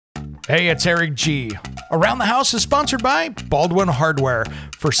Hey, it's Eric G. Around the House is sponsored by Baldwin Hardware.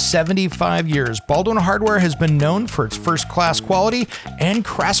 For 75 years, Baldwin Hardware has been known for its first-class quality and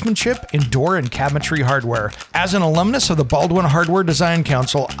craftsmanship in door and cabinetry hardware. As an alumnus of the Baldwin Hardware Design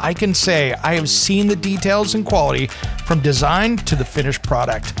Council, I can say I have seen the details and quality from design to the finished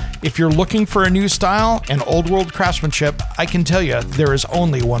product. If you're looking for a new style and old-world craftsmanship, I can tell you there is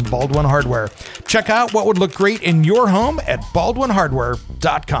only one Baldwin Hardware. Check out what would look great in your home at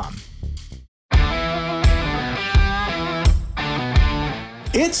baldwinhardware.com.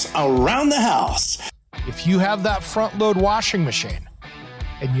 It's Around the House. If you have that front load washing machine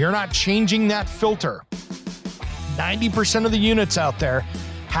and you're not changing that filter, 90% of the units out there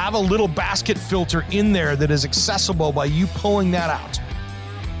have a little basket filter in there that is accessible by you pulling that out,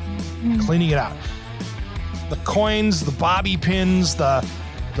 cleaning it out. The coins, the bobby pins, the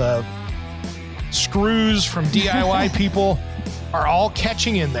screws from DIY people are all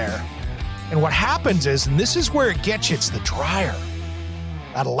catching in there. And what happens is, and this is where it gets you, it's the dryer.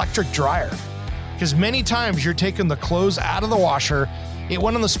 That electric dryer. Because many times you're taking the clothes out of the washer, it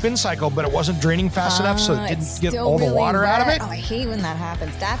went on the spin cycle, but it wasn't draining fast enough, so it didn't get all the water out of it. Oh, I hate when that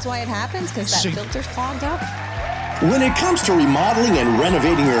happens. That's why it happens, because that filter's clogged up. When it comes to remodeling and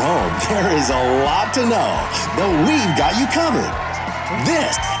renovating your home, there is a lot to know, but we've got you covered.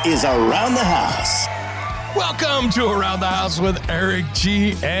 This is Around the House. Welcome to Around the House with Eric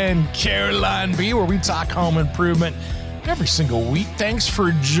G. and Caroline B., where we talk home improvement every single week. Thanks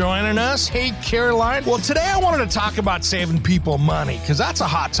for joining us. Hey, Caroline. Well, today I wanted to talk about saving people money, because that's a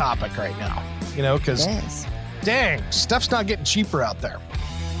hot topic right now. You know, because dang, stuff's not getting cheaper out there.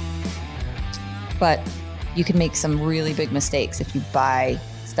 But you can make some really big mistakes if you buy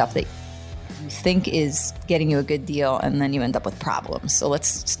stuff that you think is getting you a good deal, and then you end up with problems. So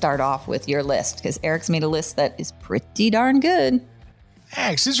let's start off with your list, because Eric's made a list that is pretty darn good.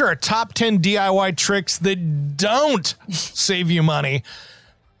 Thanks. These are our top 10 DIY tricks that don't save you money,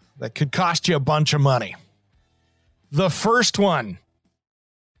 that could cost you a bunch of money. The first one,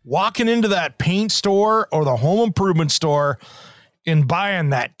 walking into that paint store or the home improvement store and buying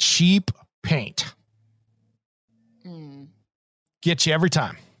that cheap paint. Get you every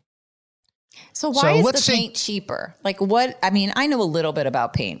time. So why is the paint cheaper? Like what? I mean, I know a little bit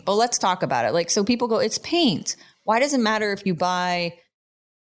about paint, but let's talk about it. Like, so people go, it's paint. Why does it matter if you buy,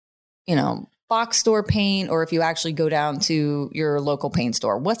 box store paint, or if you actually go down to your local paint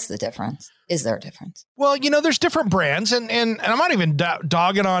store? What's the difference? Is there a difference? Well, there's different brands, and I'm not even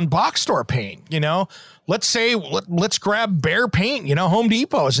dogging on box store paint. Let's say, let's grab Behr Paint, Home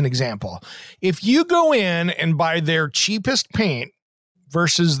Depot as an example. If you go in and buy their cheapest paint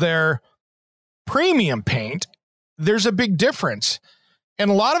versus their premium paint, there's a big difference. And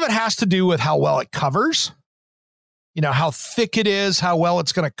a lot of it has to do with how well it covers. How thick it is, how well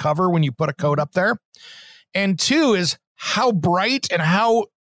it's going to cover when you put a coat up there. And two is how bright and how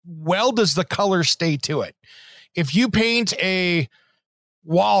well does the color stay to it. If you paint a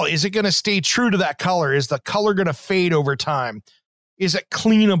wall, is it going to stay true to that color? Is the color going to fade over time? Is it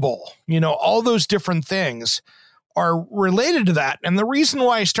cleanable? All those different things are related to that. And the reason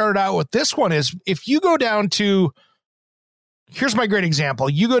why I started out with this one is if you go down to, here's my great example.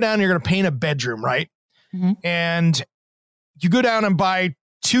 You go down, you're going to paint a bedroom, right? Mm-hmm. And you go down and buy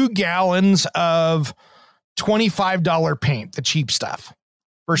 2 gallons of $25 paint, the cheap stuff,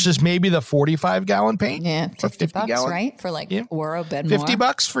 versus maybe the 45-gallon paint. Yeah, $50, right? For or a bed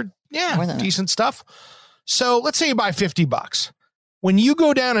 $50 for decent stuff. So let's say you buy $50. When you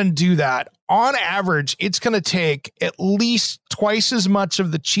go down and do that, on average, it's going to take at least twice as much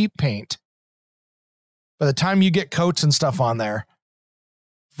of the cheap paint by the time you get coats and stuff on there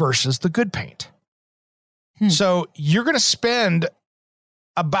versus the good paint. So you're going to spend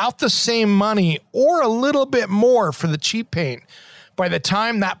about the same money or a little bit more for the cheap paint by the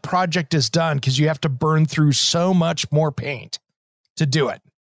time that project is done, because you have to burn through so much more paint to do it.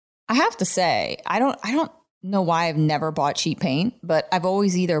 I have to say, I don't know why I've never bought cheap paint, but I've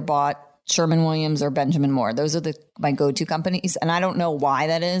always either bought Sherwin-Williams or Benjamin Moore. Those are my go-to companies, and I don't know why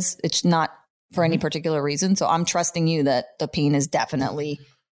that is. It's not for any particular reason. So I'm trusting you that the paint is definitely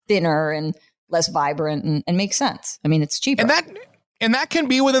thinner and less vibrant and makes sense. I mean, it's cheaper. And that can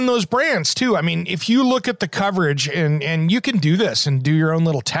be within those brands too. I mean, if you look at the coverage and you can do this and do your own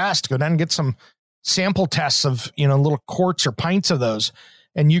little test, go down and get some sample tests of, little quarts or pints of those.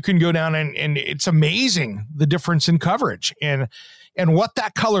 And you can go down and it's amazing the difference in coverage and what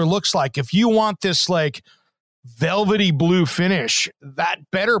that color looks like. If you want this like velvety blue finish, that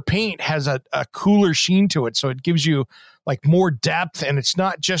better paint has a cooler sheen to it. So it gives you like more depth, and it's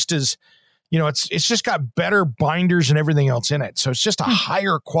not just as it's just got better binders and everything else in it. So it's just a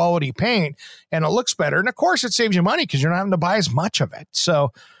higher quality paint and it looks better. And of course it saves you money because you're not having to buy as much of it.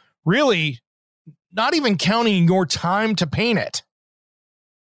 So really not even counting your time to paint it.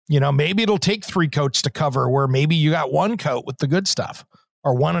 Maybe it'll take 3 coats to cover where maybe you got 1 coat with the good stuff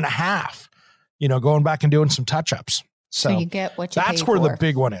or 1.5, going back and doing some touch-ups. So you get what you that's paid where for. the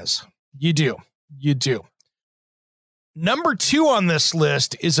big one is. You do. Number 2 on this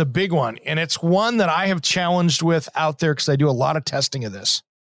list is a big one, and it's one that I have challenged with out there because I do a lot of testing of this.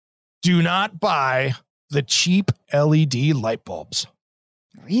 Do not buy the cheap LED light bulbs.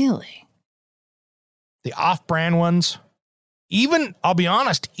 Really? The off-brand ones. Even, I'll be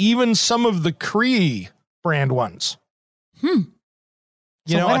honest, even some of the Cree brand ones.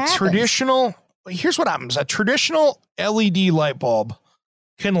 Traditional, here's what happens. A traditional LED light bulb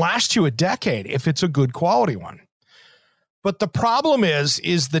can last you a decade if it's a good quality one. But the problem is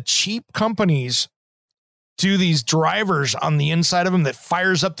the cheap companies do these drivers on the inside of them that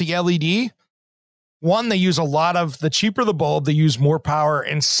fires up the LED. One, they use a lot of, the cheaper the bulb, they use more power.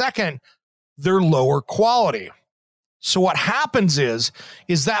 And second, they're lower quality. So what happens is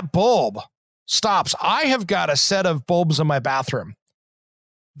that bulb stops. I have got a set of bulbs in my bathroom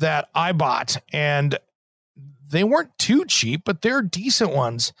that I bought, and they weren't too cheap, but they're decent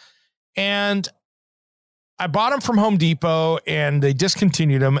ones. And I bought them from Home Depot and they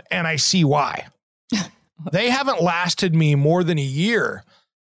discontinued them, and I see why. They haven't lasted me more than a year.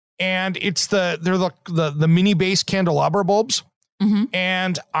 And it's they're the mini base candelabra bulbs. Mm-hmm.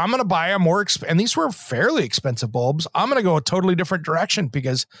 And I'm going to buy a more and these were fairly expensive bulbs. I'm going to go a totally different direction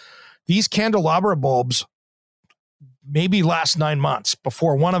because these candelabra bulbs maybe last 9 months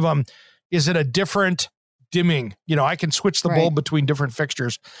before one of them is at a different dimming. I can switch the bulb between different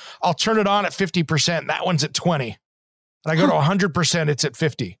fixtures. I'll turn it on at 50%. That one's at 20. And I go to 100%. It's at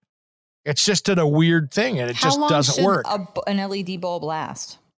 50. It's just at a weird thing, and it just doesn't work. How long should an LED bulb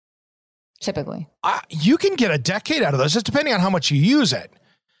last? Typically, you can get a decade out of those, just depending on how much you use it,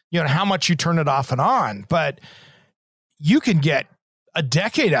 how much you turn it off and on. But you can get a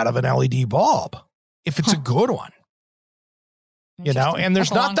decade out of an LED bulb if it's a good one. And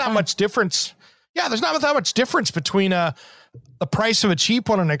there's not that much difference. Yeah, there's not that much difference between the price of a cheap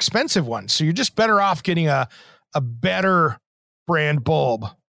one and an expensive one. So you're just better off getting a better brand bulb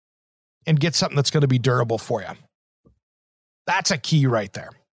and get something that's going to be durable for you. That's a key right there.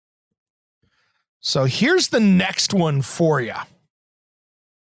 So here's the next one for you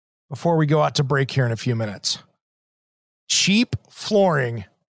before we go out to break here in a few minutes. Cheap flooring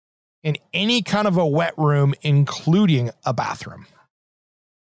in any kind of a wet room, including a bathroom.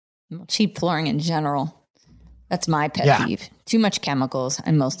 Cheap flooring in general. That's my pet peeve. Too much chemicals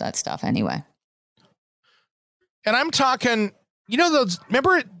and most of that stuff anyway. And I'm talking, those,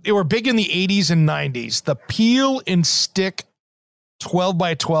 remember they were big in the 80s and 90s, the peel and stick 12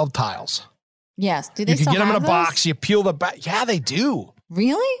 by 12 tiles. Yes. Do they You can still get them in a have box. You peel the back. Yeah, they do.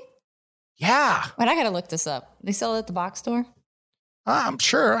 Really? Yeah. But I got to look this up. They sell it at the box store? I'm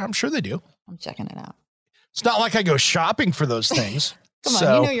sure they do. I'm checking it out. It's not like I go shopping for those things. Come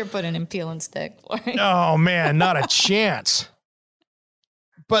on, you're putting in peel and stick. Oh, man, not a chance.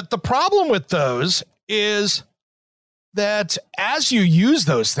 But the problem with those is that as you use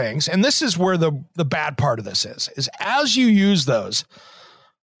those things, and this is where the bad part of this is as you use those,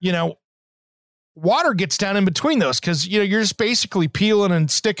 water gets down in between those because, you're just basically peeling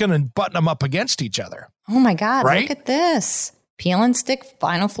and sticking and butting them up against each other. Oh, my God. Right? Look at this. Peel and stick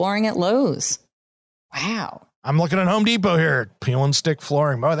vinyl flooring at Lowe's. Wow. I'm looking at Home Depot here. Peel and stick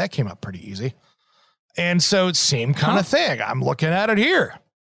flooring. Oh, that came up pretty easy. And so same kind of thing. I'm looking at it here.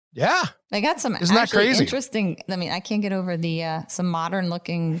 Yeah. They got some Isn't that crazy? Interesting. I mean, I can't get over the some modern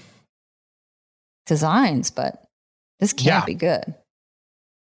looking designs, but this can't be good.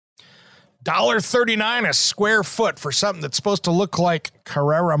 $1.39 a square foot for something that's supposed to look like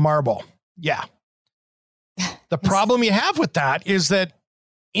Carrara marble. Yeah. The problem you have with that is that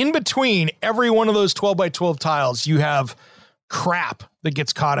in between every one of those 12 by 12 tiles, you have crap that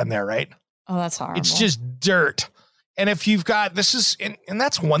gets caught in there, right? Oh, that's horrible. It's just dirt. And if you've got, and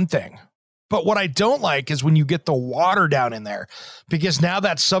that's one thing. But what I don't like is when you get the water down in there, because now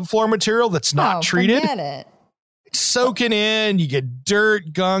that subfloor material that's not treated, forget it. It's soaking in, you get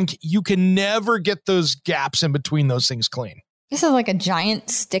dirt, gunk. You can never get those gaps in between those things clean. This is like a giant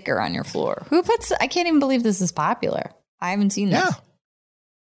sticker on your floor. I can't even believe this is popular. I haven't seen this.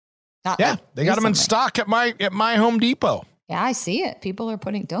 Yeah. They got them in stock at my Home Depot. Yeah, I see it. People are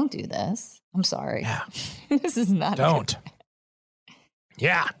don't do this. I'm sorry. Yeah. This is not. Don't.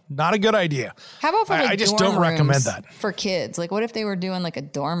 Yeah, not a good idea. How about for I just don't recommend that for kids? Like, what if they were doing like a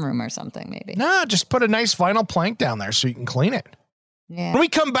dorm room or something? Maybe. No, just put a nice vinyl plank down there so you can clean it. Yeah. When we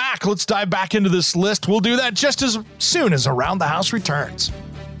come back, let's dive back into this list. We'll do that just as soon as Around the House returns.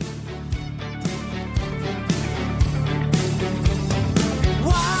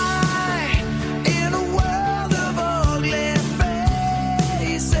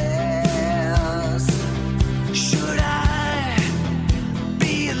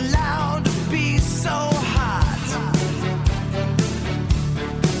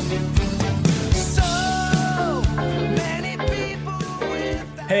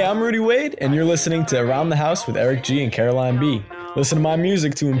 Hey, I'm Rudy Wade, and you're listening to Around the House with Eric G and Caroline B. Listen to my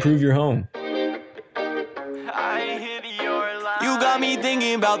music to improve your home. You got me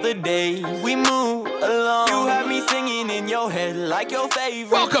thinking about the day we move along. You have me singing in your head like your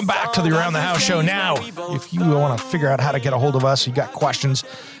favorite. Welcome back to the Around the House show. Now, if you want to figure out how to get a hold of us, you got questions,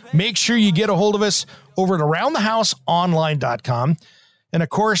 make sure you get a hold of us over at aroundthehouseonline.com. And of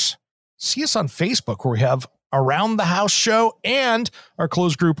course, see us on Facebook where we have Around the House show and our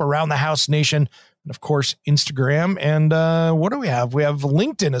closed group Around the House Nation. And of course, Instagram. And what do we have? We have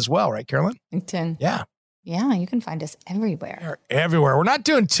LinkedIn as well, right, Carolyn? LinkedIn. Yeah. Yeah, you can find us everywhere. We're everywhere. We're not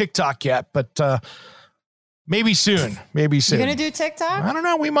doing TikTok yet, but maybe soon. Maybe soon. You're going to do TikTok? I don't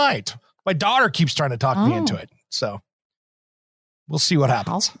know. We might. My daughter keeps trying to talk me into it. So we'll see what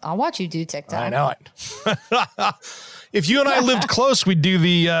happens. I'll watch you do TikTok. I know it. If you and I lived close, we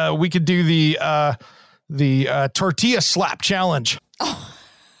could do the tortilla slap challenge. Oh.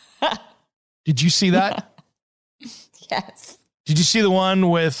 Did you see that? Yes. Did you see the one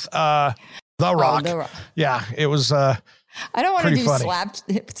with The Rock? The Rock. Yeah, it was I don't want to do funny.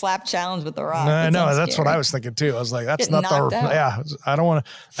 slap challenge with The Rock. No, that's what I was thinking too. I was like, that's not the out. Yeah, I don't want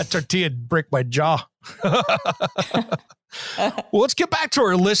a tortilla to break my jaw. Well, let's get back to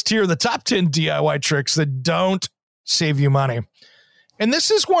our list here, the top 10 DIY tricks that don't save you money. And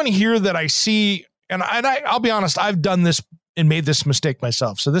this is one here that I see, and I'll be honest, I've done this and made this mistake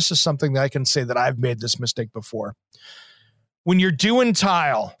myself. So this is something that I can say that I've made this mistake before. When you're doing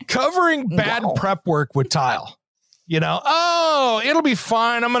tile, covering bad prep work with tile, it'll be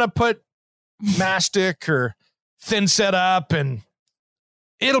fine. I'm going to put mastic or thin set up and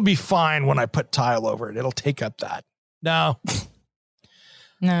it'll be fine when I put tile over it. It'll take up that. No,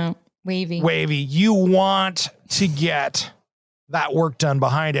 wavy. You want to get that work done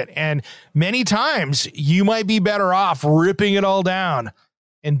behind it. And many times you might be better off ripping it all down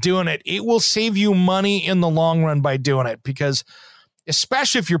and doing it. It will save you money in the long run by doing it, because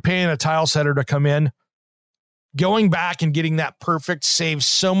especially if you're paying a tile setter to come in, going back and getting that perfect saves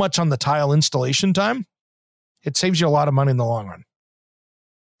so much on the tile installation time. It saves you a lot of money in the long run.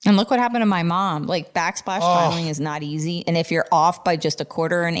 And look what happened to my mom. Like, backsplash tiling is not easy. And if you're off by just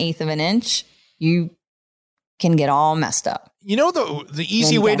 1/4 of an inch, you can get all messed up. The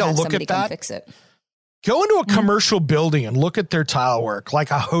easy way to look at that, fix it. Go into a commercial building and look at their tile work, like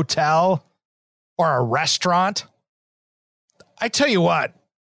a hotel or a restaurant. I tell you what,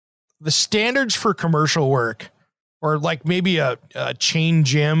 the standards for commercial work, or like maybe a chain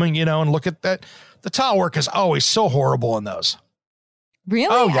gym, and look at that. The tile work is always so horrible in those.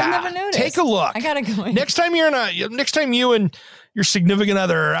 Really? Oh, yeah. I've never noticed. Take a look. I gotta go in. Next time you and your significant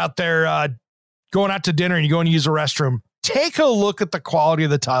other are out there going out to dinner and you go and use a restroom, take a look at the quality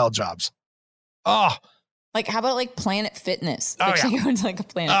of the tile jobs. Oh, like, how about like Planet Fitness? Oh, Like, yeah. go into like a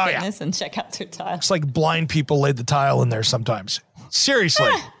Planet Fitness and check out their tile. it's like blind people laid the tile in there sometimes.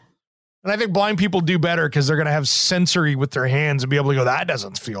 Seriously. And I think blind people do better because they're going to have sensory with their hands and be able to go, that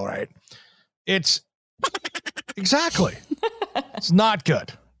doesn't feel right. It's exactly. It's not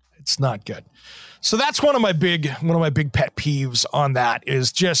good. It's not good. So that's one of my big pet peeves on that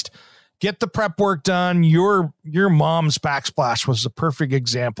is just get the prep work done. Your mom's backsplash was a perfect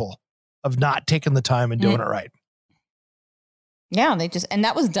example of not taking the time and doing it right. Yeah, and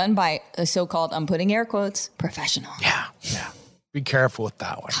that was done by a so-called, I'm putting air quotes, professional. Yeah. Be careful with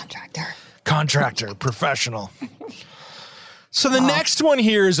that one. Contractor, professional. So the next one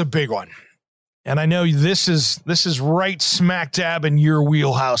here is a big one. And I know this is right smack dab in your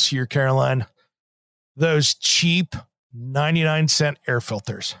wheelhouse here, Caroline. Those cheap 99-cent air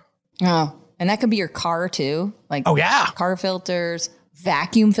filters. Oh, and that could be your car too. Like, oh yeah, car filters,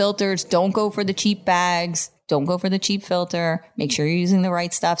 vacuum filters. Don't go for the cheap bags. Don't go for the cheap filter. Make sure you're using the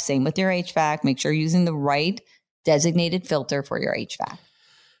right stuff. Same with your HVAC. Make sure you're using the right designated filter for your HVAC.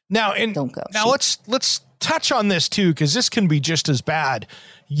 Now, let's touch on this too, because this can be just as bad.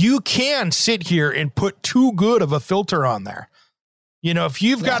 You can sit here and put too good of a filter on there. You know, if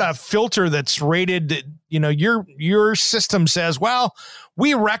you've got a filter that's rated, you know, your system says, well,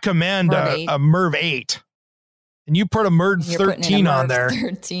 we recommend a MERV 8, and you put a MERV 13 on there.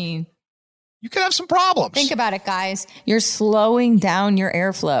 13. You could have some problems. Think about it, guys. You're slowing down your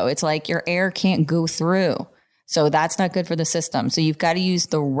airflow. It's like your air can't go through. So that's not good for the system. So you've got to use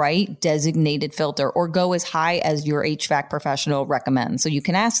the right designated filter or go as high as your HVAC professional recommends. So you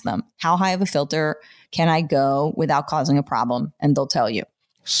can ask them, how high of a filter can I go without causing a problem? And they'll tell you.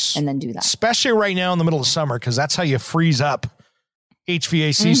 And then do that. Especially right now in the middle of summer, because that's how you freeze up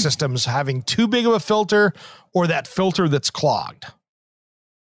HVAC systems, having too big of a filter or that filter that's clogged.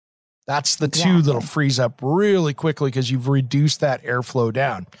 That's the two that'll freeze up really quickly because you've reduced that airflow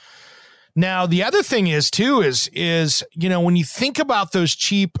down. Now, the other thing is, you know, when you think about those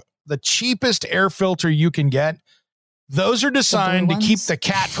the cheapest air filter you can get, those are designed to keep the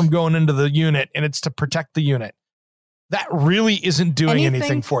cat from going into the unit, and it's to protect the unit. That really isn't doing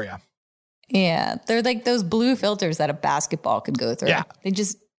anything for you. Yeah. They're like those blue filters that a basketball could go through. Yeah.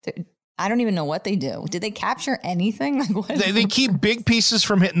 I don't even know what they do. Did they capture anything? Like what they keep big pieces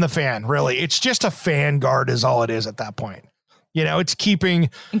from hitting the fan, really. It's just a fan guard is all it is at that point. You know, it's keeping...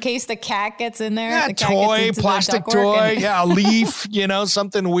 In case the cat gets in there. Yeah, toy, plastic toy, a leaf, you know,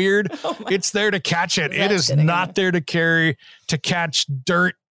 something weird. It's there to catch it. It is not there to catch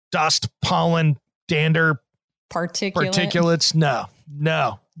dirt, dust, pollen, dander, particulates. No,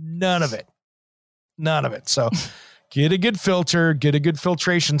 none of it. None of it. So get a good filter, get a good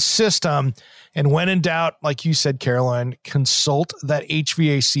filtration system. And when in doubt, like you said, Caroline, consult that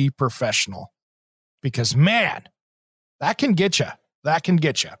HVAC professional. Because, man... that can get you.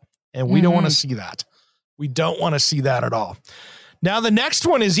 And we don't want to see that. We don't want to see that at all. Now, the next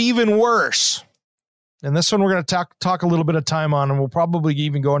one is even worse. And this one we're going to talk a little bit of time on, and we'll probably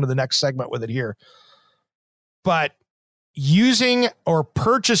even go into the next segment with it here. But using or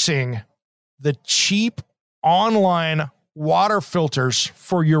purchasing the cheap online water filters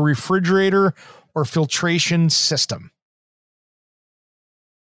for your refrigerator or filtration system.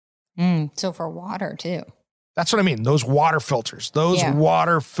 So for water, too. That's what I mean. Those water filters,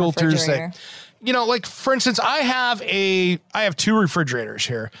 water filters that, you know, like for instance, I have two refrigerators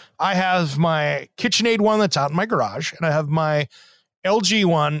here. I have my KitchenAid one that's out in my garage, and I have my LG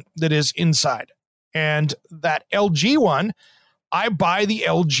one that is inside. And that LG one, I buy the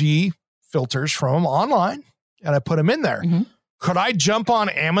LG filters from online and I put them in there. Mm-hmm. Could I jump on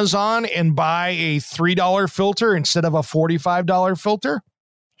Amazon and buy a $3 filter instead of a $45 filter?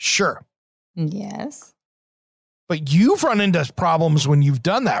 Sure. Yes. But you've run into problems when you've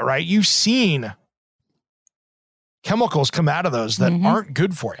done that, right? You've seen chemicals come out of those that aren't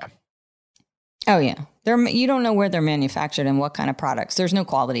good for you. Oh, yeah. You don't know where they're manufactured and what kind of products. There's no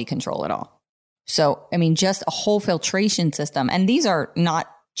quality control at all. So, I mean, just a whole filtration system. And these are not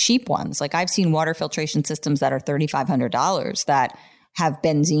cheap ones. Like I've seen water filtration systems that are $3,500 that have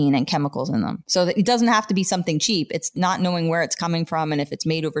benzene and chemicals in them. So that it doesn't have to be something cheap. It's not knowing where it's coming from and if it's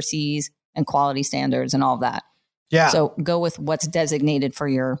made overseas and quality standards and all that. Yeah. So go with what's designated for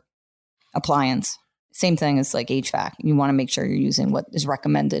your appliance. Same thing as like HVAC. You want to make sure you're using what is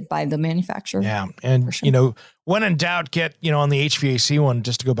recommended by the manufacturer. Yeah. And, you know, when in doubt, get, you know, on the HVAC one,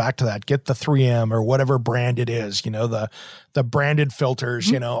 just to go back to that, get the 3M or whatever brand it is, you know, the branded filters.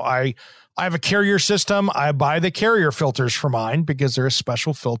 You know, I have a Carrier system. I buy the Carrier filters for mine because they're a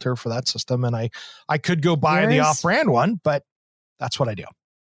special filter for that system. And I could go buy the off-brand one, but that's what I do.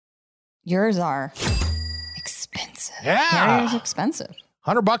 Yours are expensive. Yeah. Carrier's expensive.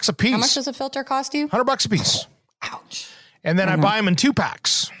 $100 a piece. How much does a filter cost you? $100 a piece. Ouch. And then I buy them in 2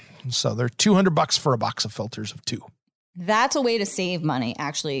 packs. So they're $200 for a box of filters of 2. That's a way to save money,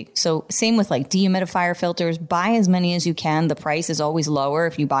 actually. So same with like dehumidifier filters. Buy as many as you can. The price is always lower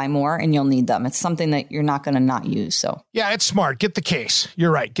if you buy more, and you'll need them. It's something that you're not going to not use. So yeah, it's smart. Get the case.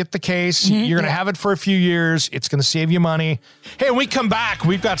 You're right. Get the case. You're going to have it for a few years. It's going to save you money. Hey, when we come back,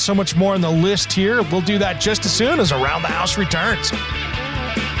 we've got so much more on the list here. We'll do that just as soon as Around the House returns.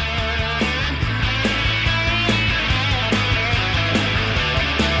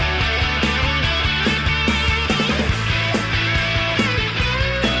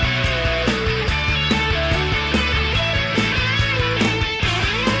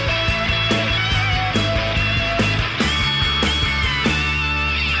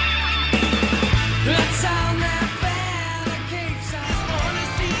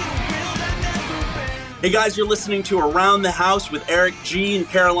 Hey guys, you're listening to Around the House with Eric G and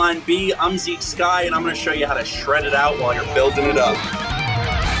Caroline B. I'm Zeke Sky, and I'm going to show you how to shred it out while you're building it up.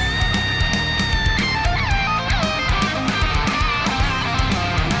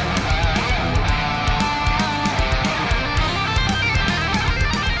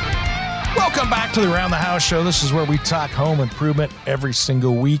 Welcome back to the Around the House show. This is where we talk home improvement every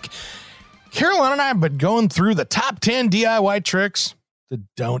single week. Caroline and I have been going through the top 10 DIY tricks that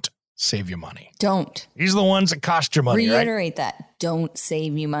don't save you money. Don't. These are the ones that cost you money, Reiterate that. Don't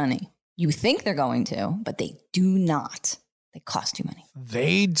save you money. You think they're going to, but they do not. They cost you money.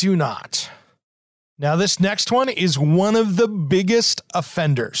 They do not. Now, this next one is one of the biggest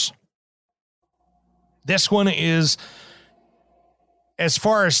offenders. This one is, as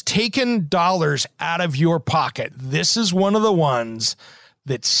far as taking dollars out of your pocket, this is one of the ones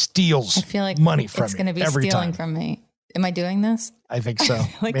that steals I feel like money from it's you going to be every stealing time. from me. Am I doing this? I think so. I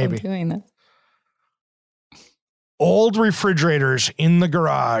feel like Maybe. I'm doing this. Old refrigerators in the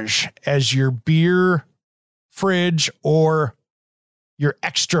garage as your beer fridge or your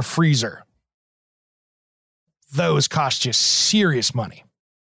extra freezer. Those cost you serious money.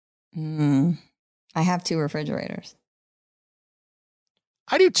 I have 2 refrigerators.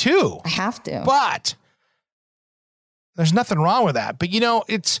 I do too. I have to. But there's nothing wrong with that. But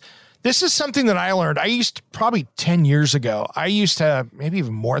this is something that I learned. Probably 10 years ago, I used to, maybe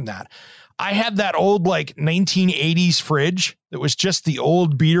even more than that. I had that old 1980s fridge that was just the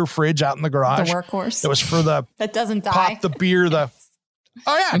old beer fridge out in the garage. The workhorse. That was for the that doesn't die. pop the beer. Oh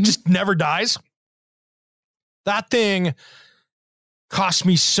yeah, it just never dies. That thing cost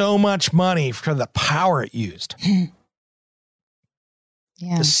me so much money for the power it used.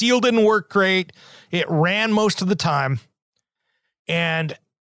 Yeah. The seal didn't work great. It ran most of the time. And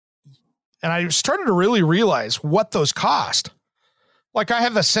I started to really realize what those cost. Like I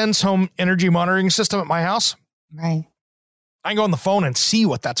have the Sense home energy monitoring system at my house. Right. I can go on the phone and see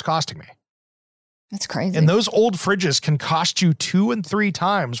what that's costing me. That's crazy. And those old fridges can cost you 2 and 3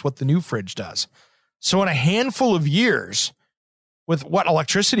 times what the new fridge does. So in a handful of years, with what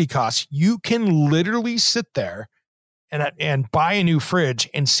electricity costs, you can literally sit there and buy a new fridge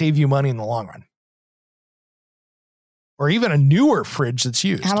and save you money in the long run. Or even a newer fridge that's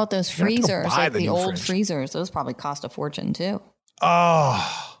used. How about those You don't have to freezers? buy Like the new old fridge. freezers. Those probably cost a fortune too.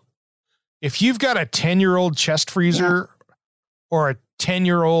 Oh, if you've got a 10-year-old chest freezer or a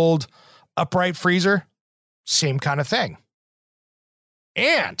 10-year-old upright freezer, same kind of thing.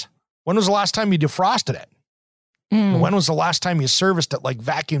 And when was the last time you defrosted it? When was the last time you serviced it,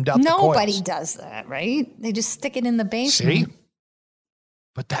 vacuumed out the coils? Nobody does that, right? They just stick it in the basement. See?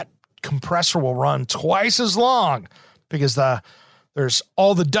 But that compressor will run twice as long because there's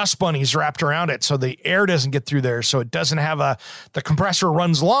all the dust bunnies wrapped around it, so the air doesn't get through there, so it doesn't have the compressor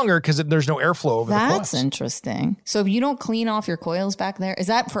runs longer because there's no airflow over the coils. That's interesting. So if you don't clean off your coils back there, is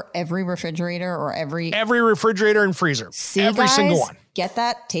that for every refrigerator or every refrigerator and freezer? See, every guys, single one. Get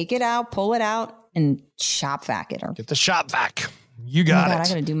that, take it out, pull it out, and shop vac it. Get the shop vac. You got it. I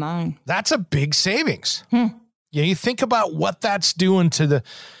gotta do mine. That's a big savings. You think about what that's doing to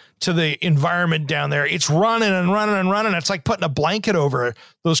the environment down there. It's running and running and running. It's like putting a blanket over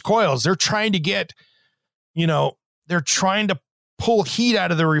those coils. They're trying to get, they're trying to pull heat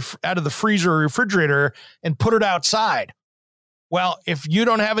out of the freezer or refrigerator and put it outside. Well, if you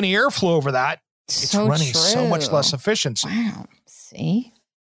don't have any airflow over that, it's running so much less efficiency. Wow. See?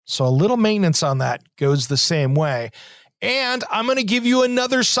 So a little maintenance on that goes the same way. And I'm going to give you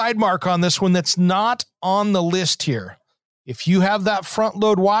another side mark on this one that's not on the list here. If you have that front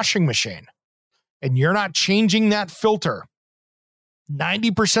load washing machine and you're not changing that filter,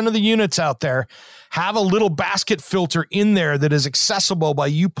 90% of the units out there have a little basket filter in there that is accessible by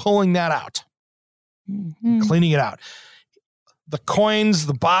you pulling that out, cleaning it out. The coins,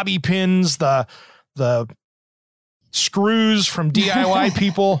 the bobby pins, the screws from DIY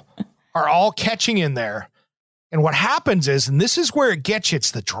people are all catching in there. And what happens is, and this is where it gets you,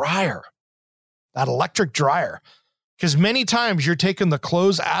 it's the dryer, that electric dryer. Because many times you're taking the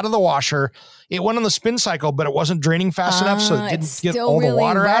clothes out of the washer, it went on the spin cycle, but it wasn't draining fast enough, so it didn't get all the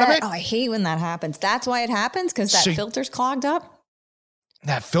water out of it. Oh, I hate when that happens. That's why it happens, because that filter's clogged up.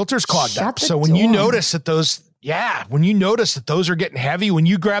 That filter's clogged up. Shut the So when you door. notice that those are getting heavy, when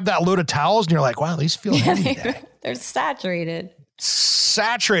you grab that load of towels and you're like, wow, these feel heavy today. They're saturated.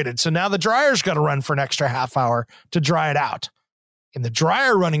 So now the dryer's got to run for an extra half hour to dry it out. And the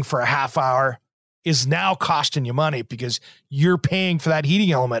dryer running for a half hour is now costing you money because you're paying for that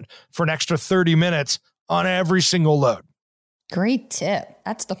heating element for an extra 30 minutes on every single load. Great tip.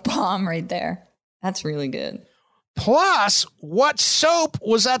 That's the bomb right there. That's really good. Plus, what soap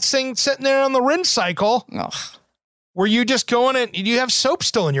was that thing sitting there on the rinse cycle? Ugh. Were you just going and you have soap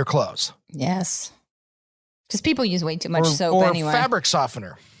still in your clothes? Yes. Because people use way too much soap or anyway. Fabric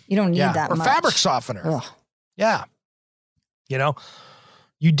softener. You don't need that or much. fabric softener. Ugh. Yeah.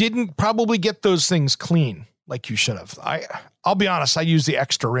 You didn't probably get those things clean. like you should have. I'll be honest, I use the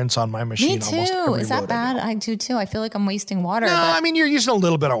extra rinse on my machine. Me too. Is that bad? I do too. I feel like I'm wasting water. No, I mean, you're using a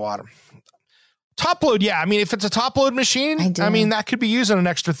little bit of water. Top load, yeah. I mean, if it's a top load machine, I mean, that could be using an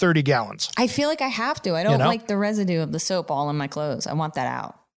extra 30 gallons. I feel like I have to. I don't like the residue of the soap all in my clothes. I want that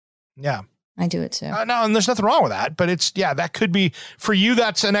out. Yeah. I do it too. No, and there's nothing wrong with that, but that could be, for you,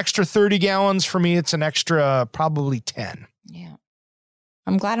 that's an extra 30 gallons. For me, it's an extra probably 10. Yeah.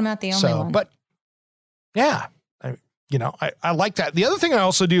 I'm glad I'm not the only one. But yeah, I like that. The other thing I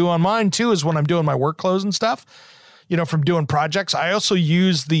also do on mine too is when I'm doing my work clothes and stuff, from doing projects, I also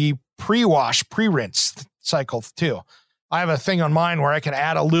use the pre-wash, pre-rinse cycle too. I have a thing on mine where I can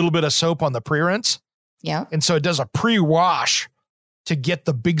add a little bit of soap on the pre-rinse. Yeah. And so it does a pre-wash to get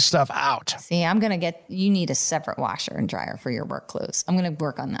the big stuff out. See, you need a separate washer and dryer for your work clothes. I'm going to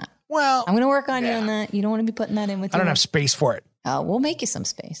work on that. Well, I'm going to work on you on that. You don't want to be putting that in with I don't have space for it. Oh, we'll make you some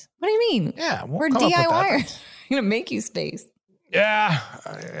space. What do you mean? Yeah. We're DIYers. I'm going to make you space. Yeah,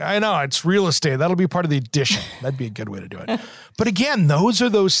 I know. It's real estate. That'll be part of the addition. That'd be a good way to do it. But again, those are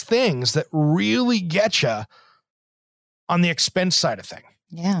those things that really get you on the expense side of thing.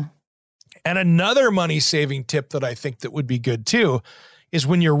 Yeah. And another money saving tip that I think that would be good too is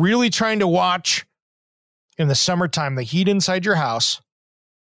when you're really trying to watch in the summertime the heat inside your house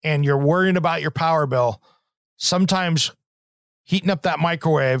and you're worrying about your power bill, sometimes heating up that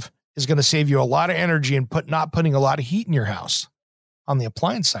microwave is going to save you a lot of energy and not putting a lot of heat in your house on the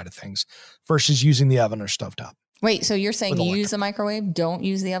appliance side of things versus using the oven or stovetop. Wait, so you're saying you use the microwave, don't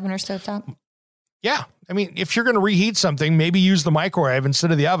use the oven or stovetop? Yeah. I mean, if you're going to reheat something, maybe use the microwave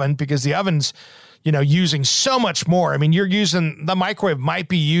instead of the oven because the oven's, using so much more. I mean, the microwave might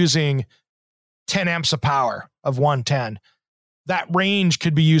be using 10 amps of power of 110. That range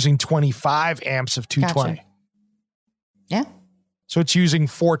could be using 25 amps of 220. Gotcha. Yeah. So it's using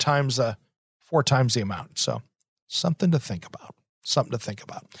four times the amount. So something to think about.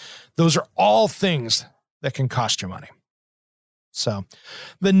 Those are all things that can cost you money. So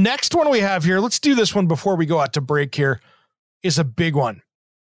the next one we have here, let's do this one before we go out to break here, is a big one.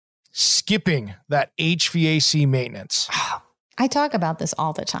 Skipping that HVAC maintenance. I talk about this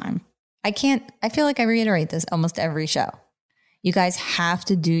all the time. I feel like I reiterate this almost every show. You guys have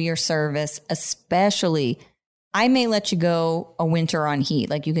to do your service, especially, I may let you go a winter on heat.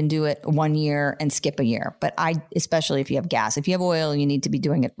 Like you can do it 1 year and skip a year, but especially if you have gas, if you have oil, you need to be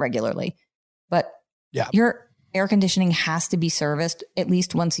doing it regularly. But your air conditioning has to be serviced at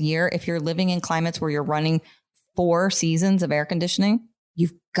least once a year. If you're living in climates where you're running 4 seasons of air conditioning,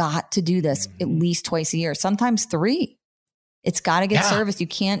 you've got to do this at least twice a year, sometimes 3. It's got to get serviced.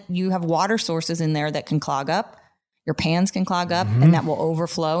 You have water sources in there that can clog up. Your pans can clog up and that will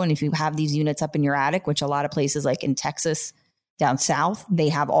overflow. And if you have these units up in your attic, which a lot of places like in Texas, down south, they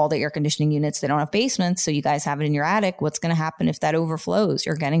have all the air conditioning units. They don't have basements. So you guys have it in your attic. What's going to happen if that overflows?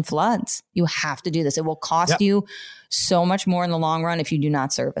 You're getting floods. You have to do this. It will cost you so much more in the long run if you do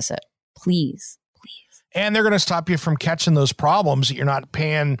not service it. Please. And they're going to stop you from catching those problems that you're not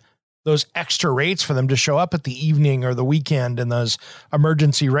paying those extra rates for them to show up at the evening or the weekend and those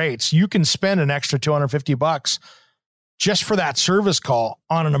emergency rates. You can spend an extra $250 just for that service call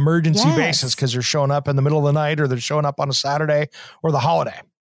on an emergency basis because they're showing up in the middle of the night or they're showing up on a Saturday or the holiday.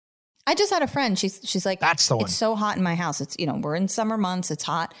 I just had a friend. She's like, that's the one. It's so hot in my house. It's, we're in summer months. It's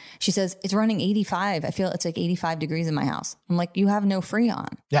hot. She says it's running 85. I feel it's like 85 degrees in my house. I'm like, you have no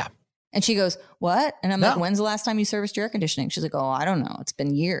Freon. Yeah. And she goes, what? And I'm like, when's the last time you serviced your air conditioning? She's like, oh, I don't know. It's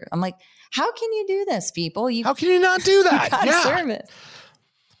been years. I'm like, how can you do this, people? How can you not do that? You gotta service.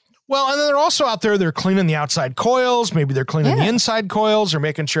 Well, and then they're also out there, they're cleaning the outside coils. Maybe they're cleaning the inside coils or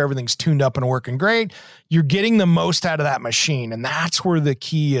making sure everything's tuned up and working great. You're getting the most out of that machine. And that's where the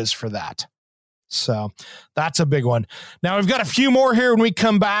key is for that. So that's a big one. Now we've got a few more here when we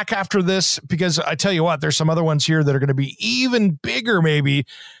come back after this, because I tell you what, there's some other ones here that are going to be even bigger maybe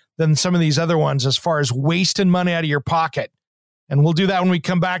than some of these other ones as far as wasting money out of your pocket. And we'll do that when we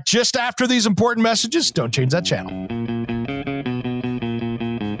come back just after these important messages. Don't change that channel.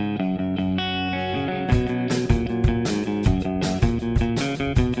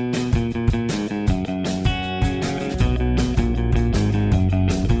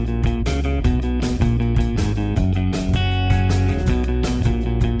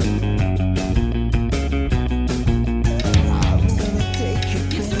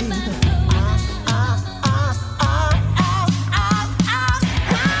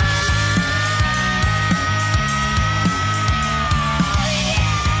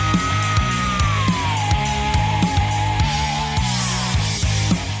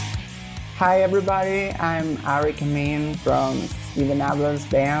 Hi everybody, I'm Ari Kamin from Steven Adler's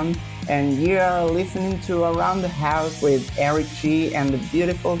band, and you are listening to Around the House with Eric G and the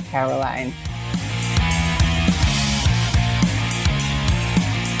beautiful Caroline.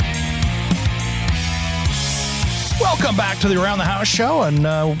 Welcome back to the Around the House show. And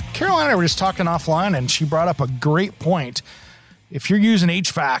Caroline and I were just talking offline, and she brought up a great point. If you're using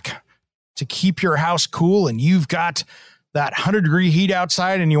HVAC to keep your house cool and you've got that 100-degree heat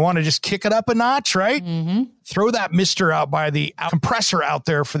outside and you want to just kick it up a notch, right? Mm-hmm. Throw that mister out by the compressor out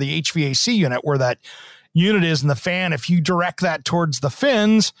there for the HVAC unit where that unit is in the fan. If you direct that towards the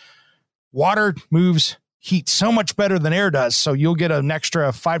fins, water moves heat so much better than air does. So you'll get an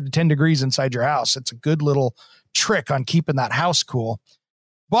extra 5 to 10 degrees inside your house. It's a good little trick on keeping that house cool.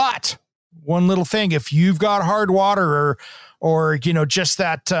 But one little thing, if you've got hard water or just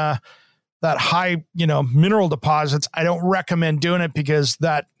that high, mineral deposits, I don't recommend doing it because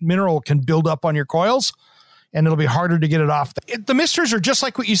that mineral can build up on your coils and it'll be harder to get it off. The misters are just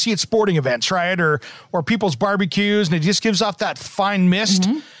like what you see at sporting events, right? Or people's barbecues, and it just gives off that fine mist.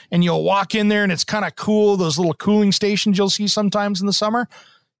 Mm-hmm. And you'll walk in there and it's kind of cool. Those little cooling stations you'll see sometimes in the summer.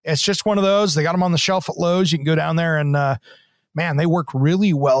 It's just one of those. They got them on the shelf at Lowe's. You can go down there and, man, they work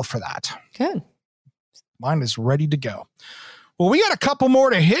really well for that. Good. Mine is ready to go. Well, we got a couple more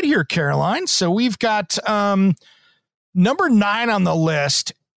to hit here, Caroline. So we've got number 9 on the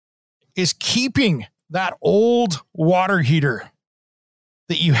list is keeping that old water heater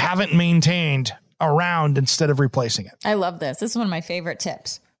that you haven't maintained around instead of replacing it. I love this. This is one of my favorite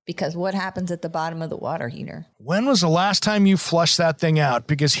tips. Because what happens at the bottom of the water heater? When was the last time you flushed that thing out?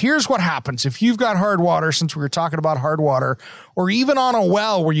 Because here's what happens. If you've got hard water, since we were talking about hard water, or even on a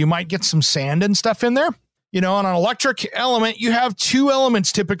well where you might get some sand and stuff in there, on an electric element, you have 2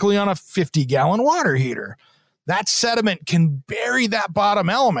 elements typically on a 50-gallon water heater. That sediment can bury that bottom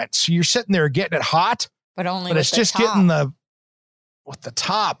element. So you're sitting there getting it hot, but it's just getting with the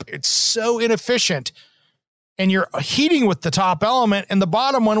top. It's so inefficient. And you're heating with the top element and the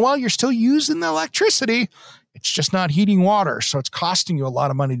bottom one, well, you're still using the electricity. It's just not heating water. So it's costing you a lot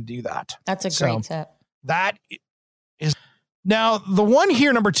of money to do that. That's a great tip. That is. Now, the one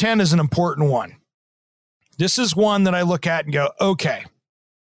here, number 10, is an important one. This is one that I look at and go, okay.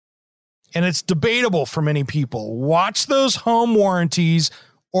 And it's debatable for many people. Watch those home warranties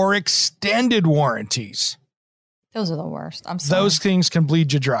or extended warranties. Those are the worst. I'm sorry. Those things can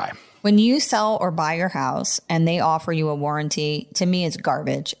bleed you dry. When you sell or buy your house and they offer you a warranty, to me, it's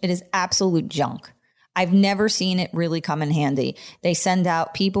garbage. It is absolute junk. I've never seen it really come in handy. They send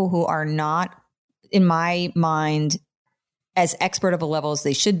out people who are not, in my mind, as expert of a level as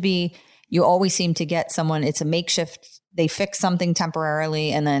they should be. You always seem to get someone, it's a makeshift. They fix something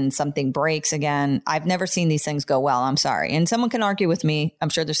temporarily and then something breaks again. I've never seen these things go well. I'm sorry. And someone can argue with me. I'm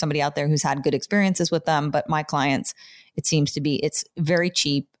sure there's somebody out there who's had good experiences with them, but my clients, it seems to be, it's very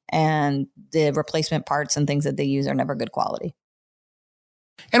cheap. And the replacement parts and things that they use are never good quality.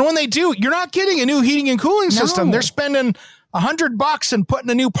 And when they do, you're not getting a new heating and cooling system. They're spending $100 and putting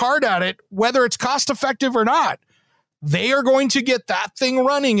a new part at it, whether it's cost effective or not. They are going to get that thing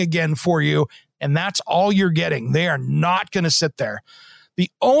running again for you. And that's all you're getting. They are not going to sit there.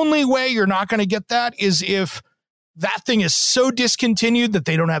 The only way you're not going to get that is if that thing is so discontinued that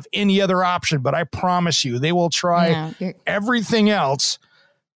they don't have any other option. But I promise you, they will try everything else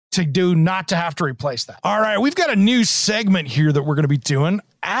to do not to have to replace that. All right, we've got a new segment here that we're going to be doing.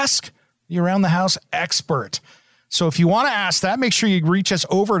 Ask the Around the House expert. So if you want to ask that, make sure you reach us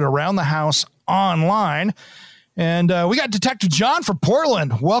over at Around the House online. And we got Detective John from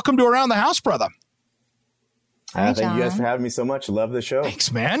Portland. Welcome to Around the House, brother. Hi, thank you guys for having me so much. Love the show.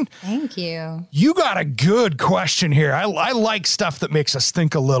 Thanks, man. Thank you. You got a good question here. I like stuff that makes us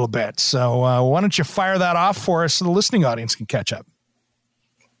think a little bit. So why don't you fire that off for us so the listening audience can catch up?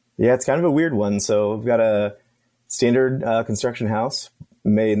 Yeah, it's kind of a weird one. So we've got a standard construction house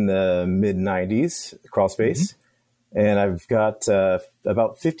made in the mid-90s, crawl space. Mm-hmm. And I've got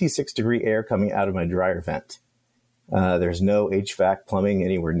about 56 degree air coming out of my dryer vent. There's no HVAC plumbing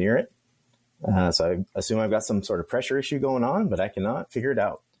anywhere near it. So I assume I've got some sort of pressure issue going on, but I cannot figure it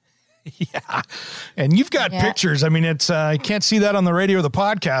out. Yeah. And you've got pictures. I mean, it's, I can't see that on the radio or the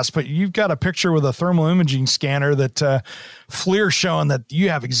podcast, but you've got a picture with a thermal imaging scanner that FLIR showing that you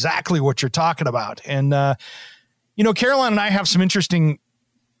have exactly what you're talking about. And, you know, Caroline and I have some interesting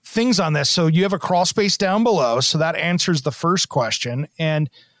things on this. So you have a crawl space down below. So that answers the first question. And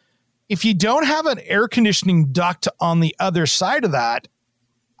if you don't have an air conditioning duct on the other side of that,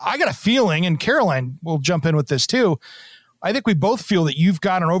 I got a feeling, and Caroline will jump in with this too, I think we both feel that you've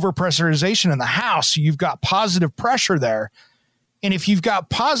got an overpressurization in the house. So you've got positive pressure there. And if you've got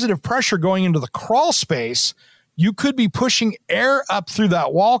positive pressure going into the crawl space, you could be pushing air up through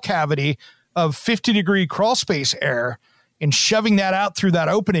that wall cavity of 50-degree crawl space air and shoving that out through that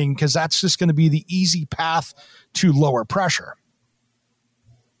opening, because that's just going to be the easy path to lower pressure.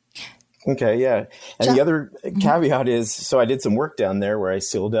 Okay, yeah. And the other caveat is, so I did some work down there where I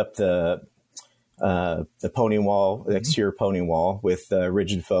sealed up the poning wall, the exterior poning wall with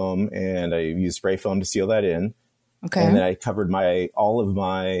rigid foam, and I used spray foam to seal that in. Okay. And then I covered all of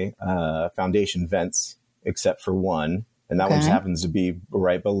my foundation vents except for one, and that one just happens to be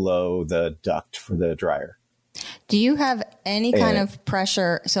right below the duct for the dryer. Do you have any kind of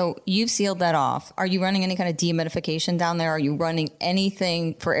pressure? So you've sealed that off. Are you running any kind of dehumidification down there? Are you running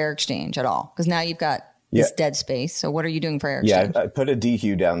anything for air exchange at all? Because now you've got this dead space. So what are you doing for air exchange? Yeah, I put a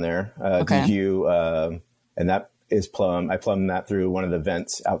DHU down there. DHU, and that is I plumbed that through one of the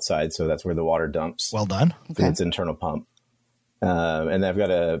vents outside, so that's where the water dumps. Well done. Okay. It's internal pump. And I've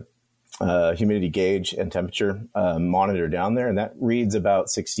got a humidity gauge and temperature monitor down there, and that reads about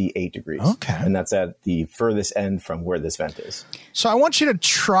 68 degrees. Okay. And that's at the furthest end from where this vent is. So I want you to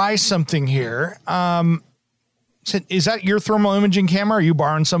try something here. Is that your thermal imaging camera? Are you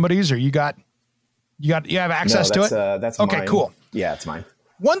borrowing somebody's, or you have access to it? That's okay, mine. Cool. Yeah, it's mine.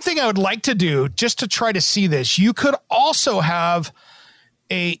 One thing I would like to do, just to try to see this, you could also have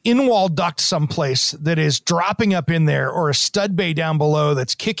a in-wall duct someplace that is dropping up in there, or a stud bay down below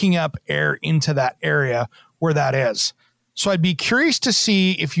that's kicking up air into that area where that is. So I'd be curious to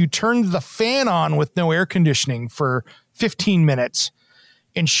see if you turned the fan on with no air conditioning for 15 minutes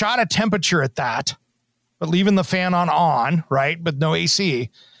and shot a temperature at that, but leaving the fan on, right? But no AC,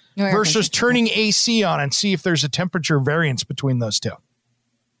 versus turning AC on, and see if there's a temperature variance between those two.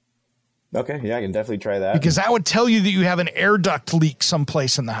 Okay, yeah, I can definitely try that. Because that would tell you that you have an air duct leak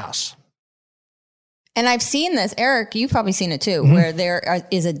someplace in the house. And I've seen this, Eric, you've probably seen it too, where there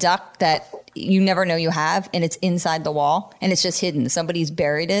is a duct that you never know you have, and it's inside the wall, and it's just hidden. Somebody's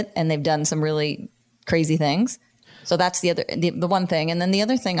buried it, and they've done some really crazy things. So that's the one thing. And then the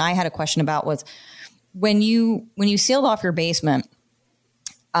other thing I had a question about was when you sealed off your basement,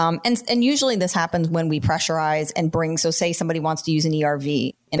 and usually this happens when we pressurize and bring, so say somebody wants to use an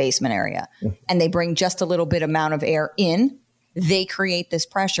ERV in a basement area, and they bring just a little bit amount of air in, they create this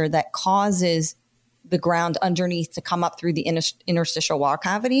pressure that causes the ground underneath to come up through the interstitial wall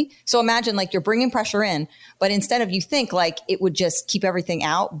cavity. So imagine like you're bringing pressure in, but instead of, you think like it would just keep everything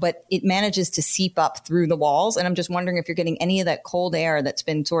out, but it manages to seep up through the walls. And I'm just wondering if you're getting any of that cold air that's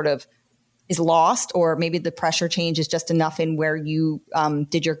been sort of is lost, or maybe the pressure change is just enough in where you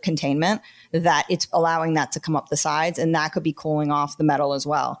did your containment that it's allowing that to come up the sides, and that could be cooling off the metal as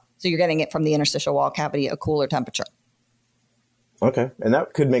well. So you're getting it from the interstitial wall cavity, a cooler temperature. Okay. And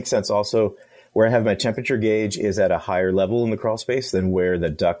that could make sense also. Where I have my temperature gauge is at a higher level in the crawl space than where the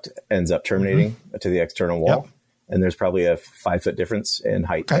duct ends up terminating to the external wall. Yep. And there's probably a 5-foot difference in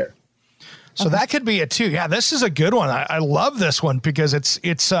height there. So that could be it too. Yeah, this is a good one. I love this one because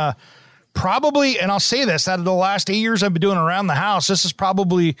it's probably, and I'll say this, out of the last 8 years I've been doing Around the House, this is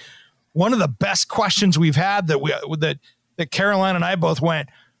probably one of the best questions we've had that Caroline and I both went,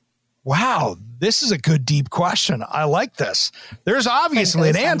 wow, this is a good deep question. I like this. There's obviously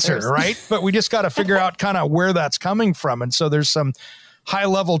an answer, right? But we just got to figure out kind of where that's coming from. And so there's some high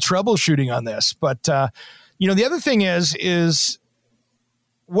level troubleshooting on this. But, the other thing is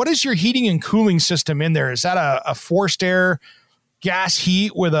what is your heating and cooling system in there? Is that a forced air gas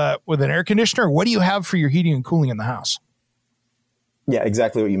heat with an air conditioner? What do you have for your heating and cooling in the house? Yeah,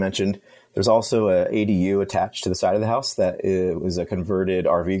 exactly what you mentioned. There's also a ADU attached to the side of the house that was a converted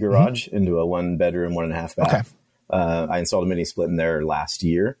RV garage into a 1-bedroom, 1.5 bath. Okay. I installed a mini split in there last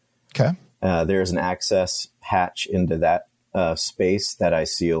year. Okay. There's an access hatch into that space that I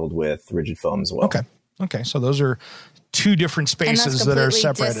sealed with rigid foam as well. Okay. So those are two different spaces that are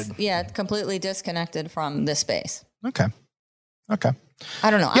separated. Completely disconnected from this space. Okay.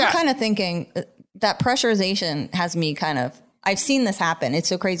 I don't know. Yeah. I'm kind of thinking that pressurization has me I've seen this happen. It's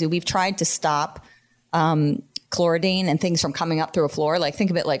so crazy. We've tried to stop chloridane and things from coming up through a floor. Like think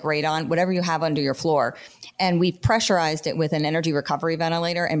of it like radon, whatever you have under your floor. And we've pressurized it with an energy recovery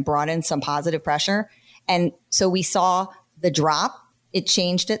ventilator and brought in some positive pressure. And so we saw the drop. It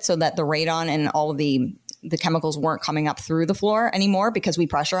changed it so that the radon and all of the chemicals weren't coming up through the floor anymore because we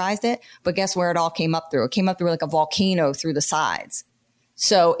pressurized it. But guess where it all came up through? It came up through like a volcano through the sides.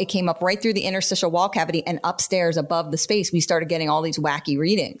 So it came up right through the interstitial wall cavity, and upstairs above the space, we started getting all these wacky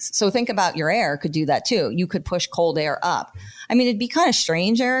readings. So think about your air could do that too. You could push cold air up. I mean, it'd be kind of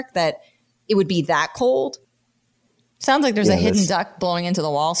strange, Eric, that it would be that cold. Sounds like there's a hidden duct blowing into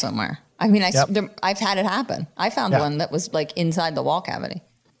the wall somewhere. I mean, I've had it happen. I found one that was like inside the wall cavity.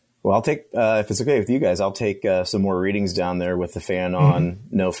 Well, I'll take, if it's okay with you guys, I'll take some more readings down there with the fan on,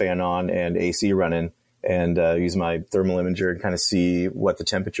 no fan on, and AC running, and use my thermal imager and kind of see what the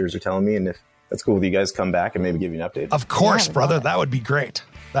temperatures are telling me. And if that's cool with you guys, come back and maybe give you an update. Of course, brother. That would be great.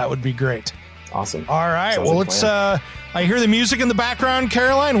 That would be great. Awesome. All right. Sounds Well, like let's, I hear the music in the background,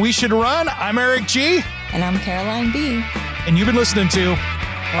 Caroline. We should run. I'm Eric G. And I'm Caroline B. And you've been listening to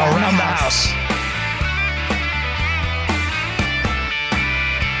Around the House.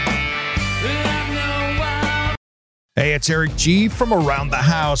 Hey, it's Eric G from Around the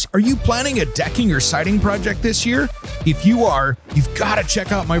House. Are you planning a decking or siding project this year? If you are, you've got to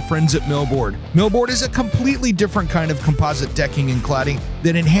check out my friends at Millboard. Millboard is a completely different kind of composite decking and cladding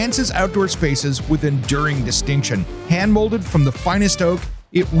that enhances outdoor spaces with enduring distinction. Hand-molded from the finest oak,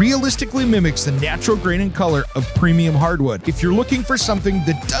 it realistically mimics the natural grain and color of premium hardwood. If you're looking for something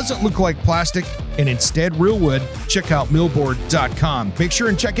that doesn't look like plastic and instead real wood, check out millboard.com. Make sure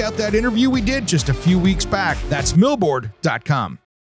and check out that interview we did just a few weeks back. That's millboard.com.